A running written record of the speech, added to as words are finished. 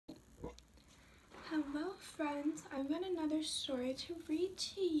Hello friends, I've got another story to read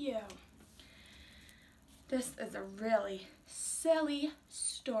to you. This is a really silly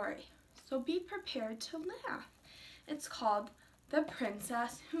story, so be prepared to laugh. It's called The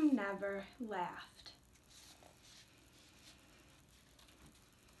Princess Who Never Laughed.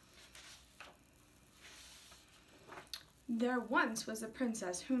 There once was a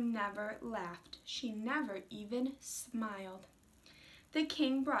princess who never laughed. She never even smiled. The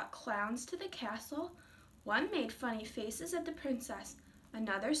king brought clowns to the castle. One made funny faces at the princess.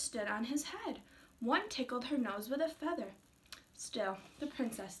 Another stood on his head. One tickled her nose with a feather. Still, the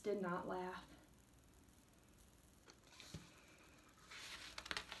princess did not laugh.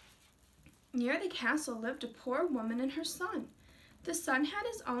 Near the castle lived a poor woman and her son. The son had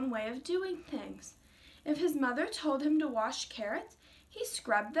his own way of doing things. If his mother told him to wash carrots, he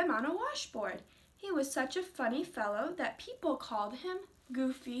scrubbed them on a washboard. He was such a funny fellow that people called him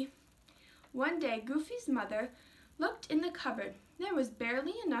Goofy. One day, Goofy's mother looked in the cupboard. There was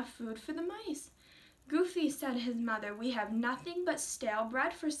barely enough food for the mice. Goofy said to his mother, "We have nothing but stale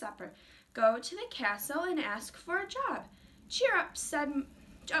bread for supper. Go to the castle and ask for a job." "Cheer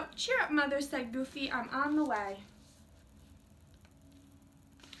up, mother," said Goofy. "I'm on the way."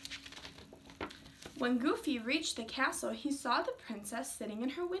 When Goofy reached the castle, he saw the princess sitting in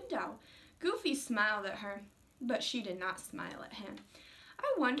her window. Goofy smiled at her, but she did not smile at him.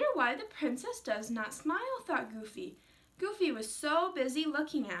 "I wonder why the princess does not smile," thought Goofy. Goofy was so busy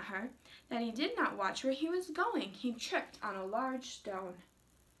looking at her that he did not watch where he was going. He tripped on a large stone.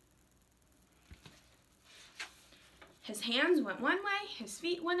 His hands went one way, his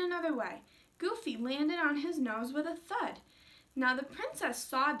feet went another way. Goofy landed on his nose with a thud. Now the princess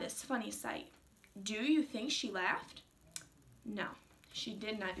saw this funny sight. Do you think she laughed? No. She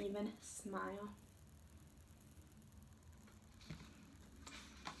did not even smile.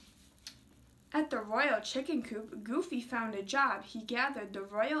 At the royal chicken coop, Goofy found a job. He gathered the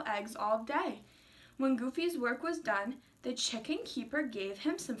royal eggs all day. When Goofy's work was done, the chicken keeper gave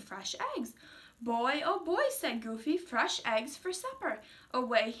him some fresh eggs. "Boy, oh boy," said Goofy, "fresh eggs for supper."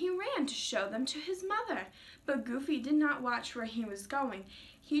 Away he ran to show them to his mother. But Goofy did not watch where he was going.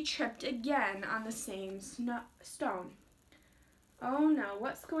 He tripped again on the same stone. Oh no,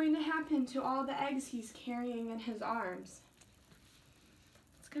 what's going to happen to all the eggs he's carrying in his arms?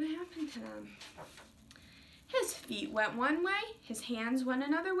 What's going to happen to them? His feet went one way, his hands went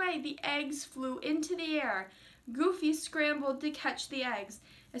another way. The eggs flew into the air. Goofy scrambled to catch the eggs.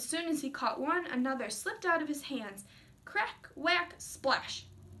 As soon as he caught one, another slipped out of his hands. Crack, whack, splash.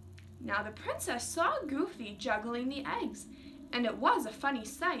 Now the princess saw Goofy juggling the eggs, and it was a funny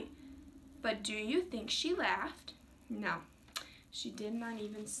sight. But do you think she laughed? No. She did not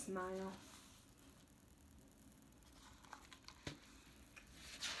even smile.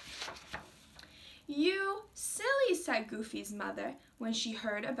 "You silly," said Goofy's mother when she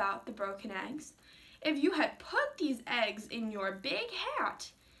heard about the broken eggs. "If you had put these eggs in your big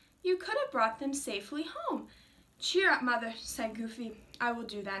hat, you could have brought them safely home." "Cheer up, mother," said Goofy. "I will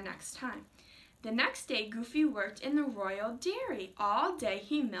do that next time." The next day, Goofy worked in the royal dairy. All day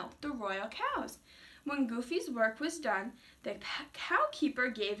he milked the royal cows. When Goofy's work was done, the cowkeeper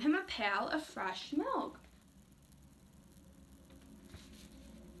gave him a pail of fresh milk.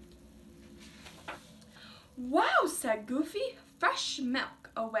 "Wow," said Goofy, "fresh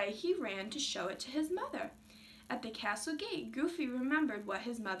milk." Away he ran to show it to his mother. At the castle gate, Goofy remembered what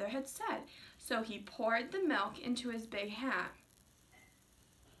his mother had said, so he poured the milk into his big hat.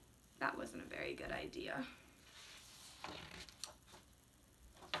 That wasn't a very good idea.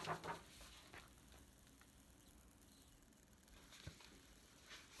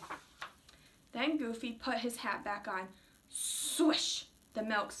 Then Goofy put his hat back on. Swish! The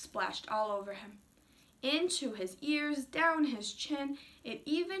milk splashed all over him. Into his ears, down his chin, it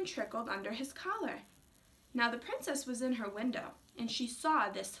even trickled under his collar. Now the princess was in her window, and she saw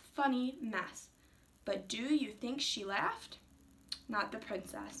this funny mess. But do you think she laughed? Not the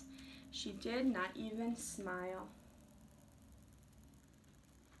princess. She did not even smile.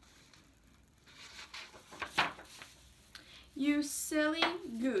 "You silly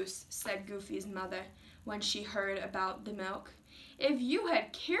goose," said Goofy's mother when she heard about the milk. "If you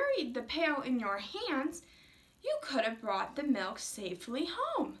had carried the pail in your hands, you could have brought the milk safely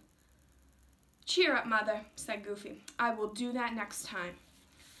home." "Cheer up, mother," said Goofy. "I will do that next time."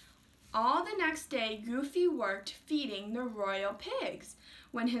 All the next day, Goofy worked feeding the royal pigs.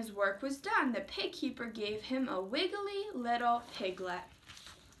 When his work was done, the pig keeper gave him a wiggly little piglet.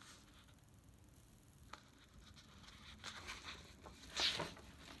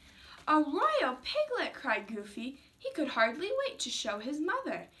 "A royal piglet," cried Goofy. He could hardly wait to show his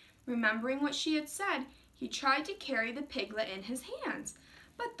mother. Remembering what she had said, he tried to carry the piglet in his hands.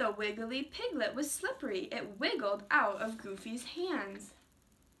 But the wiggly piglet was slippery. It wiggled out of Goofy's hands.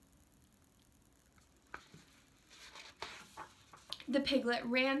 The piglet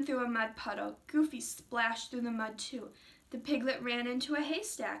ran through a mud puddle. Goofy splashed through the mud too. The piglet ran into a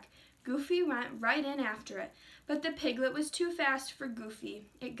haystack. Goofy went right in after it. But the piglet was too fast for Goofy.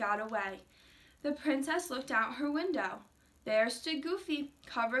 It got away. The princess looked out her window. There stood Goofy,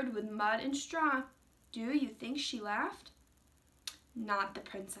 covered with mud and straw. Do you think she laughed? Not the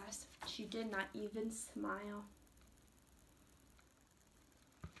princess. She did not even smile.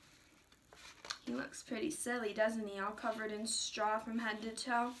 He looks pretty silly, doesn't he, all covered in straw from head to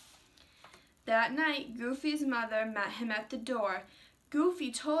toe? That night, Goofy's mother met him at the door.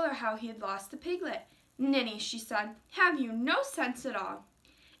 Goofy told her how he had lost the piglet. "Ninny," she said, "have you no sense at all?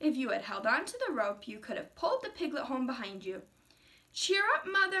 If you had held on to the rope, you could have pulled the piglet home behind you." "Cheer up,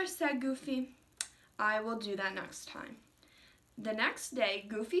 Mother," said Goofy. "I will do that next time." The next day,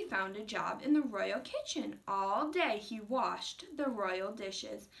 Goofy found a job in the royal kitchen. All day he washed the royal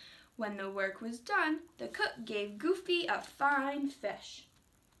dishes. When the work was done, the cook gave Goofy a fine fish.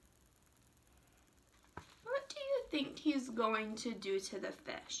 What do you think he's going to do to the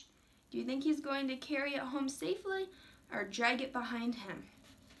fish? Do you think he's going to carry it home safely or drag it behind him?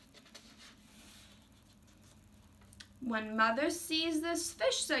 "When Mother sees this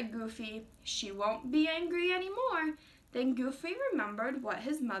fish," said Goofy, "she won't be angry anymore." Then Goofy remembered what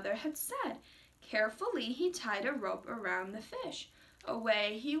his mother had said. Carefully, he tied a rope around the fish.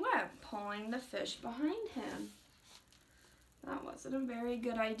 Away he went, pulling the fish behind him. That wasn't a very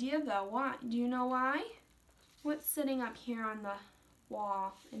good idea, though. Why? Do you know why? What's sitting up here on the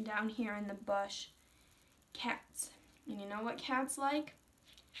wall and down here in the bush? Cats. And you know what cats like?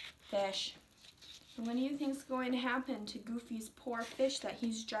 Fish. And what do you think's going to happen to Goofy's poor fish that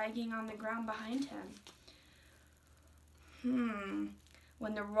he's dragging on the ground behind him?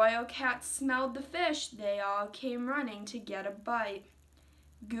 When the royal cats smelled the fish, they all came running to get a bite.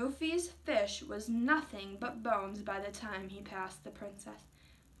 Goofy's fish was nothing but bones by the time he passed the princess.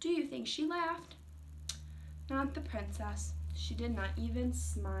 Do you think she laughed? Not the princess. She did not even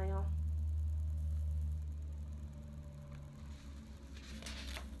smile.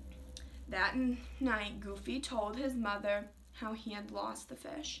 That night, Goofy told his mother how he had lost the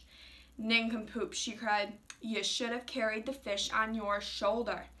fish. "Nincompoop," she cried. "You should have carried the fish on your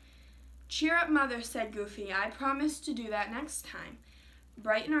shoulder." "Cheer up, Mother," said Goofy. "I promise to do that next time."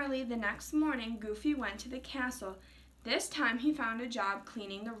 Bright and early the next morning, Goofy went to the castle. This time he found a job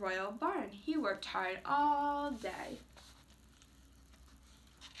cleaning the royal barn. He worked hard all day.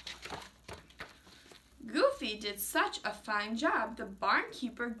 Goofy did such a fine job, the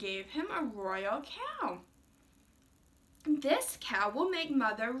barnkeeper gave him a royal cow. "This cow will make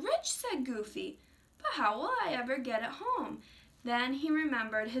Mother rich," said Goofy. "But how will I ever get it home?" Then he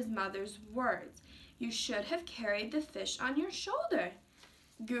remembered his mother's words. "You should have carried the fish on your shoulder."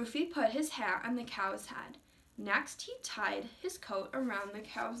 Goofy put his hat on the cow's head. Next, he tied his coat around the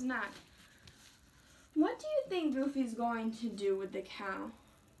cow's neck. What do you think Goofy's going to do with the cow?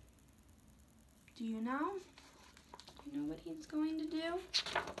 Do you know? Do you know what he's going to do?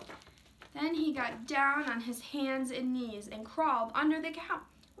 Then he got down on his hands and knees and crawled under the cow.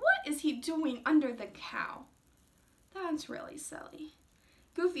 What is he doing under the cow? That's really silly.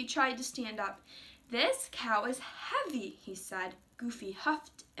 Goofy tried to stand up. "This cow is heavy," he said. Goofy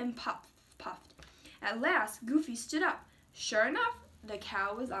huffed and puffed. At last, Goofy stood up. Sure enough, the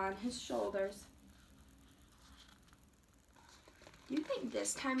cow was on his shoulders. Do you think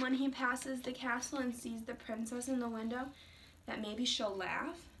this time when he passes the castle and sees the princess in the window, that maybe she'll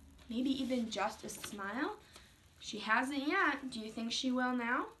laugh? Maybe even just a smile? She hasn't yet. Do you think she will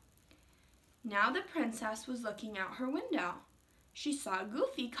now? Now the princess was looking out her window. She saw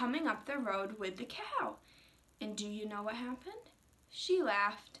Goofy coming up the road with the cow. And do you know what happened? She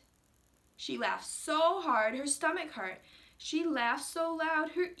laughed. She laughed so hard her stomach hurt. She laughed so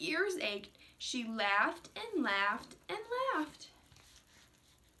loud her ears ached. She laughed and laughed and laughed.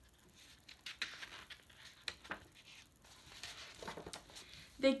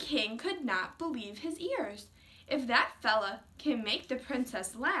 The king could not believe his ears. If that fella can make the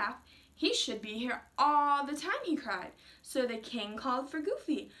princess laugh, he should be here all the time, he cried. So the king called for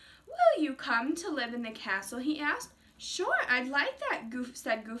Goofy. "Will you come to live in the castle?" he asked. "Sure, I'd like that,"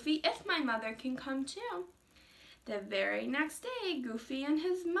 said Goofy, "if my mother can come too." The very next day, Goofy and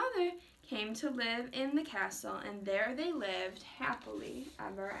his mother came to live in the castle, and there they lived happily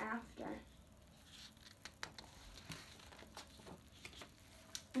ever after.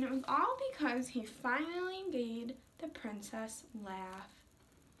 And it was all because he finally made The princess laughed.